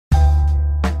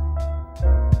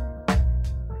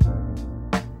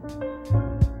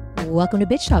Welcome to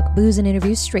Bitch Talk, booze and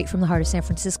interviews straight from the heart of San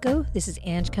Francisco. This is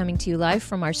Ange coming to you live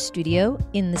from our studio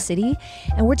in the city,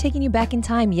 and we're taking you back in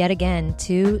time yet again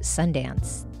to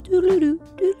Sundance.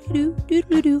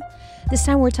 This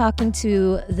time we're talking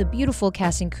to the beautiful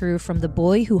cast and crew from The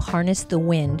Boy Who Harnessed the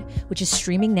Wind, which is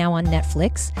streaming now on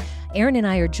Netflix. Aaron and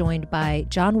I are joined by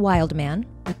John Wildman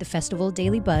with the festival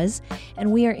Daily Buzz, and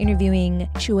we are interviewing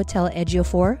Chiwetel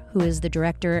Ejiofor, who is the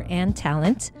director and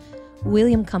talent,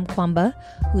 William Kamkwamba,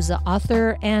 who's the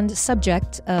author and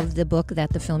subject of the book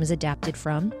that the film is adapted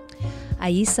from,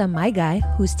 Aissa Maigai,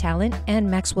 who's talent,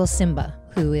 and Maxwell Simba,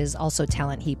 who is also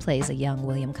talent. He plays a young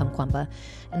William Kamkwamba.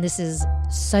 And this is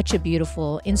such a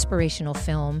beautiful, inspirational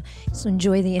film. So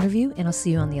enjoy the interview, and I'll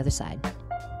see you on the other side.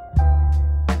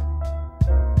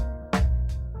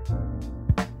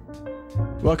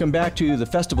 Welcome back to the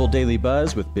Festival Daily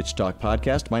Buzz with Bitch Talk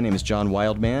Podcast. My name is John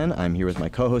Wildman. I'm here with my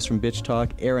co-hosts from Bitch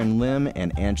Talk, Aaron Lim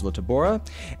and Angela Tabora.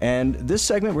 And this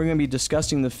segment, we're going to be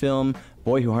discussing the film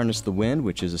Boy Who Harnessed the Wind,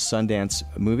 which is a Sundance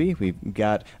movie. We've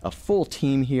got a full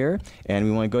team here, and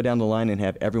we want to go down the line and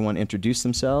have everyone introduce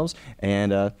themselves.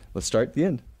 And let's start at the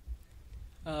end.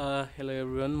 Hello,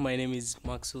 everyone. My name is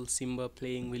Maxwell Simba,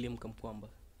 playing William Kamkwamba.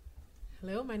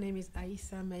 Hello, my name is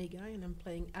Aissa Maigai, and I'm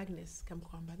playing Agnes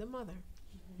Kamkwamba, the mother.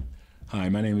 Hi,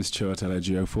 my name is Chiwetel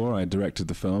Ejiofor. I directed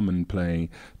the film and play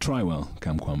Triwell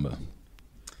Kamkwamba.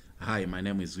 Hi, my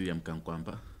name is William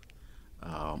Kamkwamba.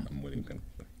 I'm William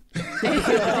Kamkwamba.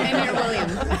 And you're William.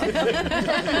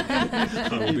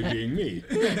 I will be being me.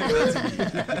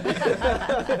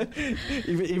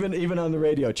 even on the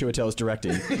radio, Chiwetel is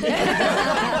directing.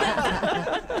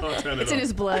 It's in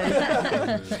his blood.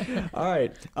 All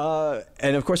right.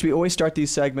 And of course, we always start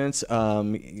these segments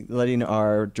letting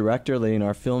our director, letting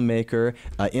our filmmaker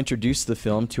introduce the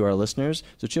film to our listeners.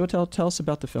 So Chiwetel, tell us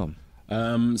about the film.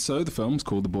 So the film's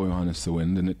called The Boy Who Harnessed the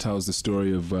Wind, and it tells the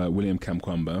story of William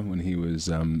Kamkwamba when he was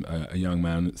a young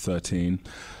man at 13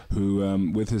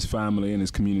 who, with his family and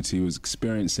his community, was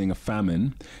experiencing a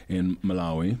famine in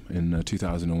Malawi in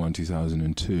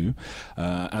 2001-2002,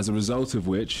 as a result of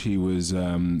which he was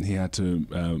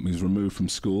removed from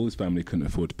school. His family couldn't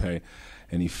afford to pay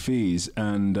any fees,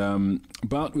 and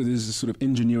but with his sort of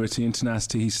ingenuity and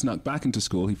tenacity, he snuck back into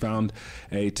school. He found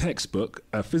a textbook,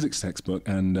 a physics textbook,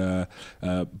 and a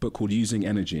book called Using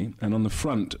Energy, and on the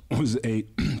front was a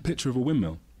picture of a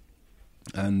windmill.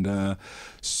 And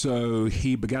so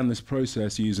he began this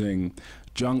process using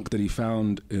junk that he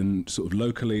found in sort of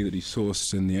locally, that he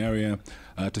sourced in the area,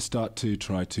 to start to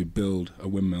try to build a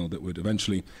windmill that would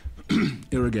eventually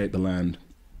irrigate the land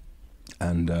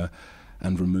and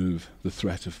remove the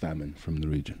threat of famine from the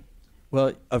region.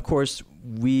 Well, of course,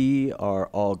 we are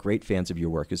all great fans of your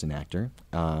work as an actor.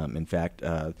 In fact,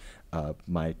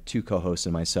 my two co-hosts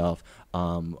and myself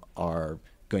are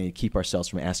going to keep ourselves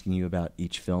from asking you about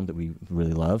each film that we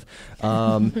really love.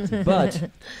 But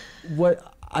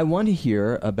what I want to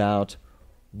hear about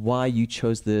why you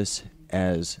chose this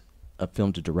as a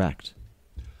film to direct.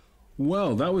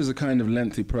 Well, that was a kind of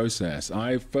lengthy process.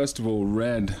 I first of all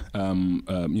read,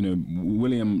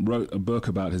 William wrote a book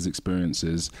about his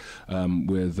experiences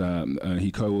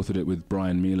he co-authored it with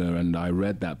Brian Mealer, and I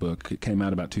read that book. It came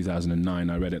out about 2009.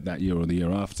 I read it that year or the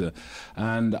year after,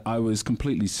 and I was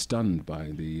completely stunned by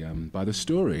the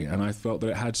story, and I felt that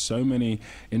it had so many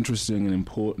interesting and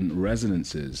important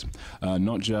resonances,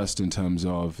 not just in terms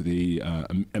of the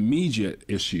immediate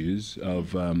issues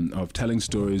of telling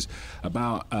stories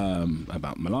about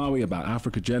Malawi, about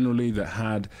Africa generally, that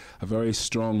had a very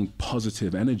strong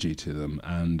positive energy to them,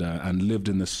 and lived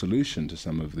in the solution to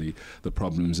some of the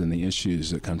problems and the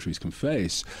issues that countries can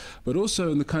face, but also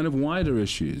in the kind of wider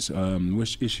issues,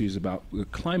 issues about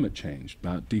climate change,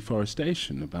 about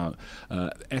deforestation, about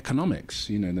economics.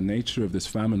 The nature of this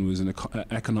famine was an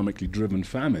economically driven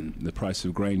famine, the price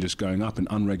of grain just going up in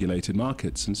unregulated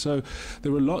markets. And so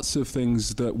there were lots of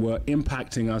things that were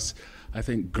impacting us, I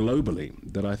think, globally,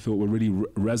 that I thought were really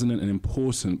resonant and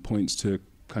important points to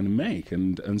kind of make.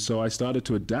 And so I started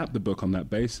to adapt the book on that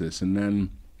basis. And then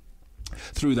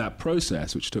through that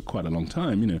process, which took quite a long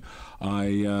time,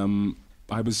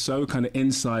 I was so kind of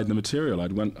inside the material. I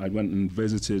went and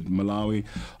visited Malawi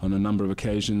on a number of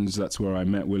occasions. That's where I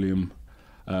met William,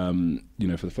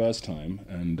 for the first time,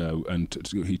 and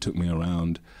he took me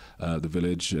around the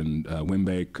village and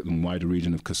Wimbe and wider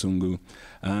region of Kasungu,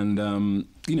 and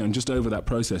and just over that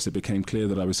process, it became clear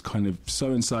that I was kind of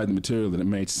so inside the material that it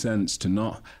made sense to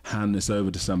not hand this over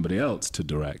to somebody else to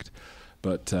direct,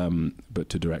 but to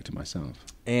direct it myself.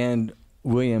 And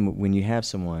William, when you have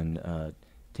someone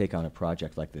take on a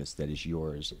project like this that is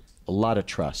yours, a lot of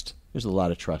trust There's a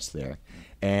lot of trust there.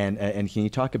 And can you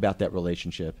talk about that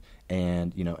relationship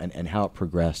and, you know, and how it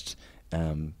progressed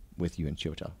with you and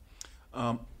Chiwetel?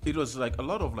 It was like a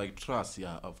lot of like trust,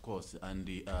 yeah, of course. And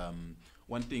the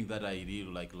one thing that I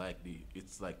really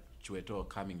it's like Chiwetel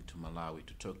coming to Malawi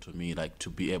to talk to me, like to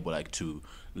be able like to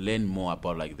learn more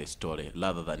about like the story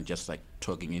rather than just like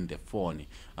talking in the phone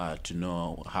to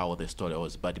know how the story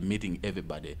was, but meeting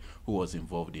everybody who was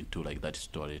involved into like that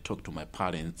story. Talk to my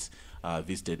parents,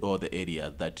 visited all the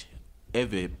areas that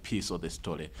every piece of the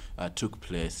story took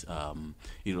place.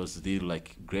 It was really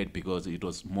like great because it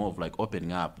was more of like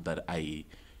opening up that I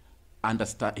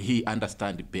understand. He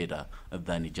understand better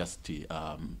than just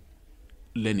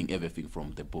learning everything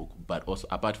from the book, but also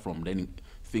apart from learning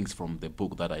things from the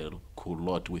book that I could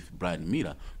lot with Brian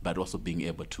Miller, but also being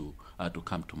able to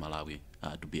come to Malawi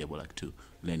to be able like to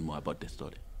learn more about the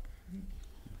story.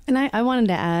 And I wanted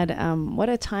to add, what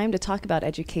a time to talk about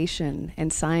education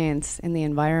and science and the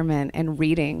environment and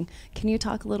reading. Can you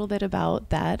talk a little bit about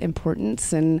that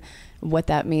importance and what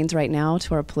that means right now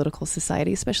to our political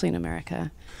society, especially in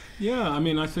America? Yeah, I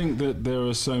mean, I think that there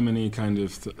are so many kind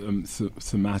of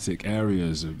thematic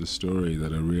areas of the story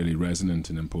that are really resonant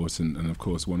and important. And of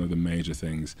course, one of the major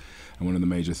things and one of the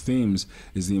major themes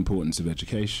is the importance of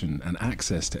education and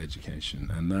access to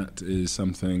education. And that is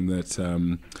something that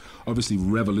obviously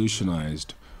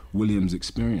revolutionized William's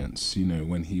experience, you know,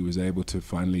 when he was able to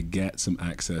finally get some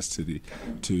access to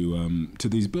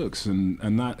these books,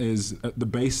 and that is at the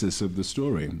basis of the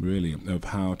story, really, of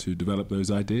how to develop those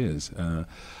ideas.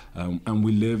 And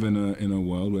we live in a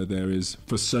world where there is,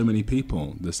 for so many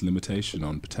people, this limitation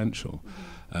on potential,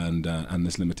 and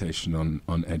this limitation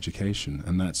on education,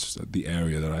 and that's the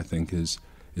area that I think is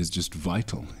just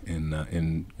vital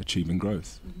in achieving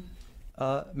growth.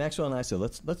 Maxwell and Isa,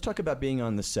 let's talk about being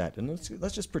on the set, and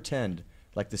let's just pretend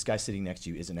like this guy sitting next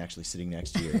to you isn't actually sitting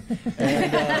next to you,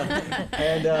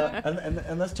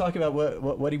 and let's talk about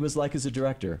what he was like as a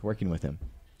director working with him.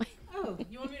 Oh,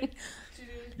 you want me to?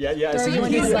 Yeah. Throw So you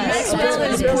in his lap. Maxwell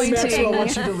is pointing. Maxwell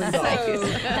wants you to lead off.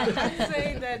 I'd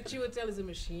say that Chiwetel is a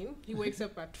machine. He wakes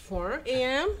up at 4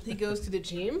 a.m., he goes to the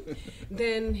gym,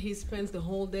 then he spends the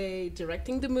whole day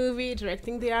directing the movie,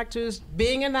 directing the actors,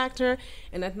 being an actor,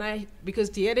 and at night, because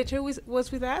the editor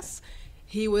was with us,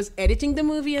 he was editing the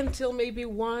movie until maybe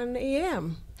 1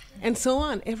 a.m., and so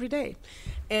on, every day.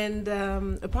 And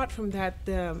apart from that,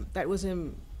 that was a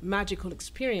magical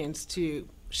experience to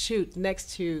shoot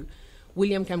next to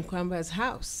William Kamkwamba's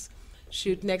house,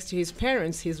 shoot next to his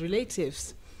parents, his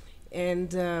relatives. And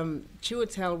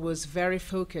Chiwetel was very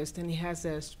focused, and he has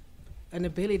an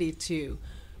ability to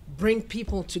bring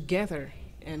people together,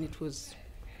 and it was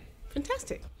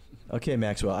fantastic. Okay,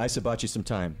 Maxwell, Isa bought you some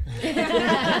time.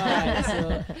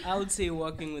 So I would say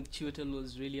working with Chiwetel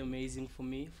was really amazing for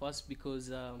me. First, because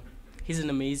he's an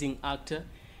amazing actor.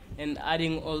 And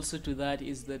adding also to that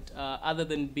is that other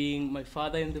than being my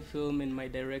father in the film and my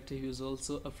director, he was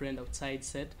also a friend outside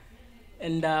set.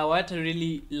 And what I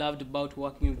really loved about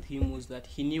working with him was that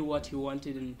he knew what he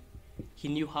wanted and he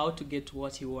knew how to get to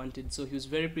what he wanted. So he was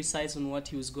very precise on what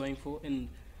he was going for. And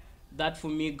that for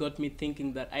me got me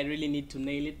thinking that I really need to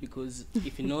nail it, because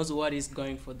if he knows what he's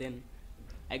going for, then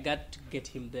I got to get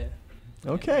him there.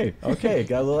 Okay,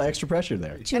 got a little extra pressure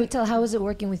there. Chiwetel, how was it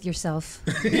working with yourself?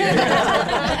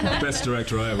 Best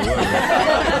director I ever worked with.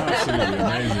 Absolutely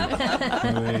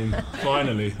amazing.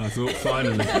 I thought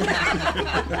finally.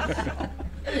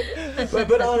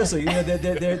 but honestly,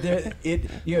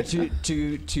 you know,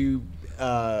 to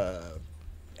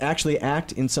actually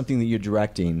act in something that you're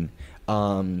directing,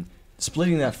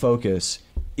 splitting that focus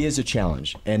is a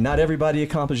challenge, and not everybody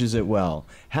accomplishes it well.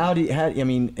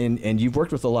 And you've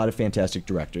worked with a lot of fantastic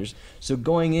directors. So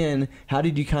going in, how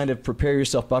did you kind of prepare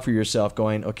yourself, buffer yourself,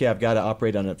 going, okay, I've got to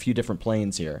operate on a few different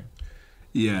planes here?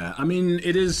 Yeah, I mean,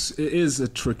 it is a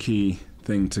tricky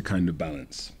thing to kind of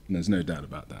balance. There's no doubt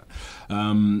about that.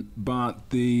 But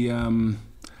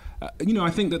I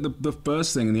think that the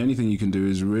first thing and the only thing you can do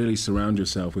is really surround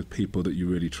yourself with people that you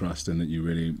really trust and that you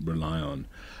really rely on,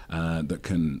 that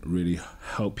can really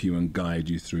help you and guide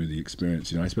you through the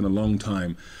experience. You know, I spent a long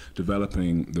time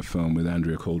developing the film with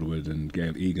Andrea Calderwood and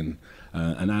Gail Egan,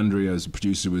 and Andrea, as a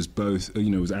producer, was both,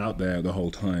 was out there the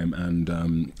whole time and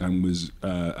was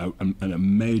a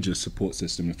major support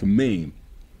system for me,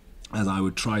 as I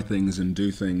would try things and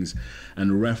do things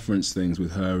and reference things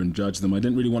with her and judge them. I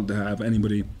didn't really want to have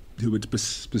anybody who would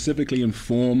specifically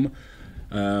inform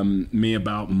me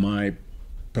about my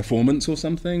performance or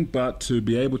something, but to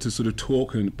be able to sort of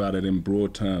talk about it in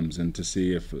broad terms and to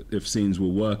see if scenes were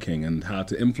working and how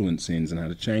to influence scenes and how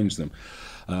to change them,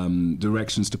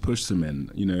 directions to push them in,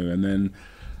 and then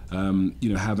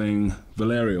having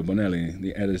Valerio Bonelli,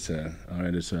 our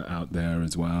editor out there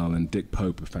as well, and Dick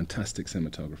Pope, a fantastic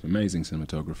cinematographer, amazing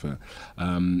cinematographer,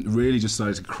 really just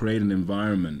started to create an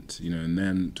environment, and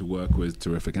then to work with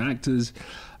terrific actors,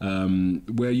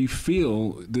 where you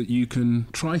feel that you can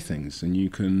try things and you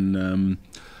can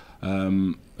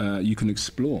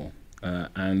explore,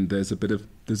 and there's a bit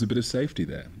of safety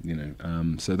there,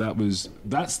 So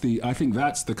I think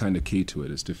that's the kind of key to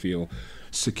it, is to feel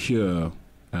secure.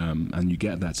 And you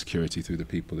get that security through the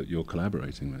people that you're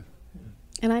collaborating with.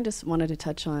 And I just wanted to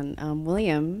touch on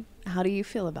William. How do you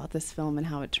feel about this film and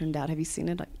how it turned out? Have you seen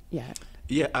it yet?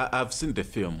 Yeah, I've seen the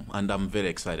film, and I'm very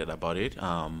excited about it,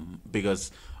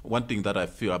 because one thing that I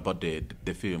feel about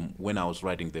the film, when I was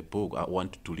writing the book, I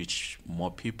wanted to reach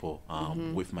more people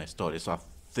with my story. So I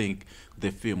think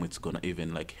the film is going to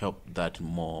even help that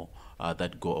more.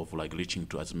 That goal of reaching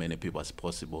to as many people as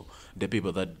possible. The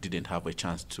people that didn't have a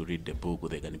chance to read the book,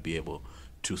 they can be able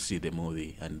to see the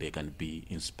movie and they can be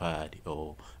inspired,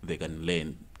 or they can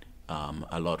learn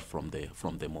a lot from the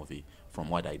movie, from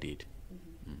what I did.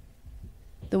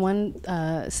 The one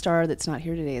star that's not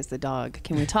here today is the dog.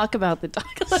 Can we talk about the dog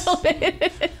a little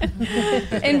bit?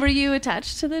 And were you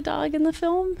attached to the dog in the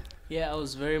film? Yeah, I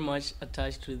was very much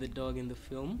attached to the dog in the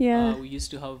film. Yeah. We used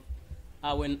to have,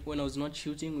 when I was not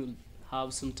shooting, we'll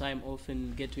have some time off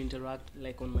and get to interact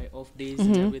on my off days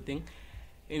and everything.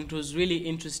 And it was really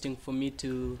interesting for me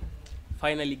to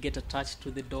finally get attached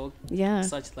to the dog,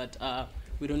 such that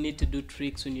we don't need to do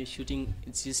tricks when you're shooting.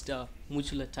 It's just a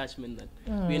mutual attachment that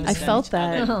we understand. I felt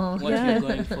that. What we're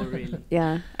going for, really.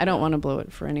 Yeah, I don't want to blow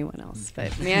it for anyone else,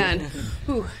 but man,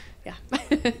 whew, yeah.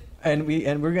 And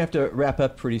we're gonna have to wrap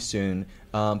up pretty soon,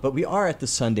 but we are at the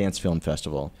Sundance Film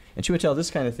Festival. And Chiwetel, this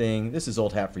kind of thing, this is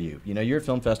old hat for you. You're at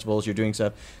film festivals, you're doing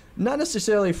stuff, not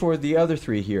necessarily for the other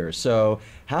three here. So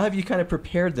how have you kind of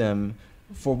prepared them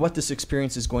for what this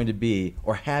experience is going to be,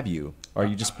 or have you? Or are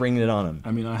you just bringing it on them?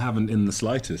 I mean, I haven't in the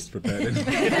slightest prepared it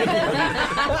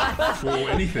for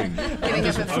anything. Getting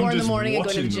up at 4 in the morning and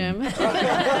going to the gym.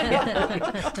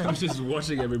 I'm just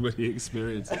watching everybody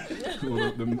experience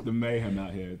all the mayhem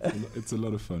out here. It's a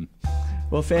lot of fun.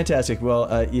 Well, fantastic. Well,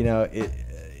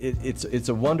 it's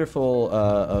a wonderful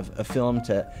a film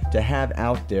to have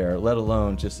out there, let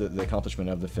alone just the accomplishment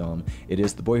of the film. It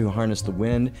is The Boy Who Harnessed the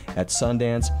Wind at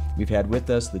Sundance. We've had with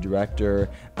us the director,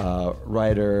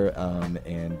 writer,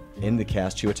 and in the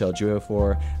cast, Chiwetel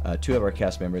Ejiofor, two of our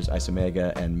cast members,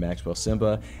 Isamega and Maxwell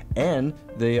Simba, and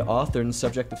the author and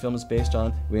subject the film is based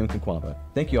on, William Kinkwamba.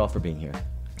 Thank you all for being here.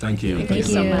 Thank you. Thank you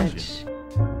so much.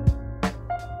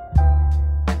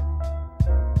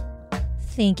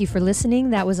 Thank you for listening.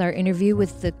 That was our interview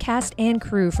with the cast and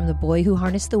crew from The Boy Who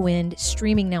Harnessed the Wind,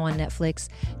 streaming now on Netflix.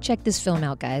 Check this film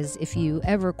out, guys. If you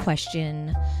ever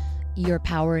question your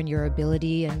power and your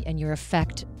ability and your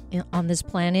effect on this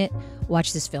planet,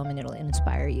 watch this film and it'll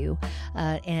inspire you.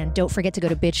 And don't forget to go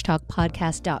to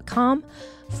bitchtalkpodcast.com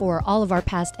for all of our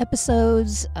past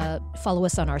episodes. Follow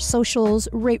us on our socials,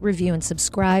 rate, review, and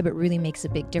subscribe. It really makes a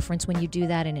big difference when you do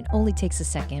that, and it only takes a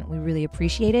second. We really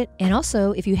appreciate it. And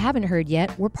also, if you haven't heard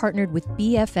yet, we're partnered with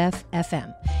BFF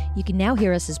FM. You can now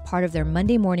hear us as part of their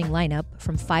Monday morning lineup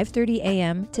from 5:30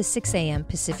 a.m. to 6 a.m.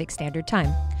 Pacific Standard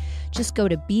Time. Just go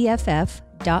to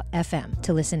bff.fm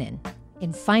to listen in.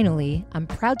 And finally, I'm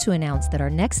proud to announce that our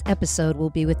next episode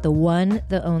will be with the one,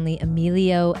 the only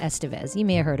Emilio Estevez. You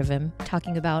may have heard of him,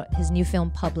 talking about his new film,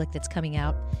 Public, that's coming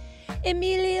out.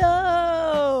 Emilio!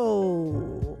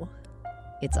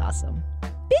 It's awesome.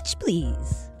 Bitch,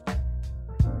 please.